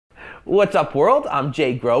What's up, world? I'm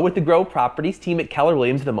Jay Grow with the Grow Properties team at Keller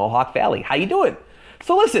Williams of the Mohawk Valley. How you doing?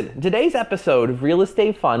 So listen, today's episode of Real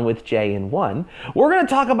Estate Fun with Jay and One, we're going to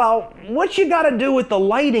talk about what you got to do with the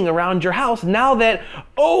lighting around your house now that,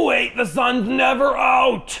 oh wait, the sun's never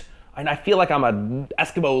out. And I feel like I'm an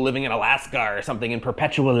Eskimo living in Alaska or something in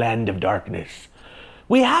perpetual land of darkness.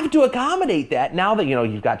 We have to accommodate that now that,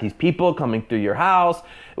 you've got these people coming through your house.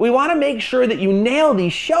 We want to make sure that you nail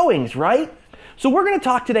these showings, right? So we're going to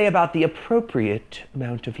talk today about the appropriate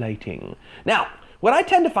amount of lighting. Now, what I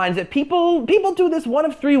tend to find is that people do this one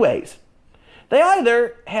of three ways. They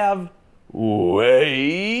either have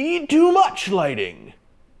way too much lighting.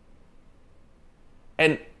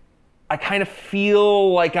 And I kind of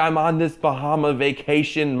feel like I'm on this Bahama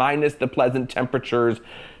vacation minus the pleasant temperatures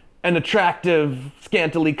and attractive,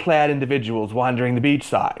 scantily clad individuals wandering the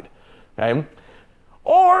beachside. Okay?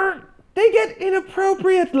 Or they get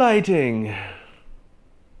inappropriate lighting.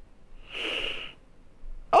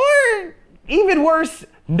 Or even worse,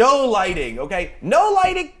 no lighting, okay? No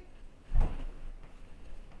lighting.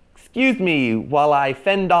 Excuse me while I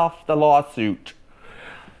fend off the lawsuit.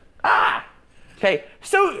 Okay,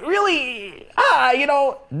 so really,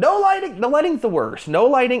 no lighting. No lighting's the worst. No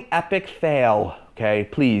lighting, epic fail. Okay,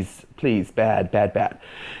 please, bad.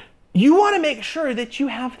 You want to make sure that you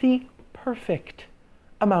have the perfect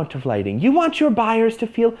amount of lighting. You want your buyers to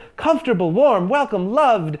feel comfortable, warm, welcome,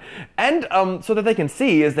 loved, and so that they can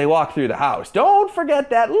see as they walk through the house. Don't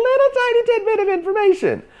forget that little tiny tidbit of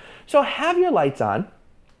information. So have your lights on.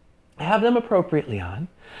 Have them appropriately on.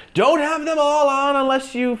 Don't have them all on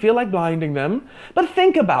unless you feel like blinding them. But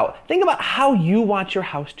think about how you want your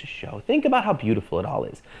house to show. Think about how beautiful it all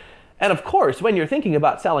is. And of course, when you're thinking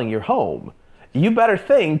about selling your home, you better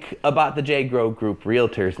think about the Jay Grow Group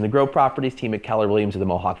Realtors and the Grow Properties team at Keller Williams of the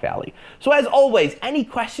Mohawk Valley. So as always, any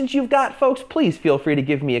questions you've got, folks, please feel free to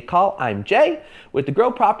give me a call. I'm Jay with the Grow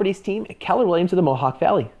Properties team at Keller Williams of the Mohawk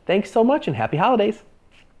Valley. Thanks so much and happy holidays.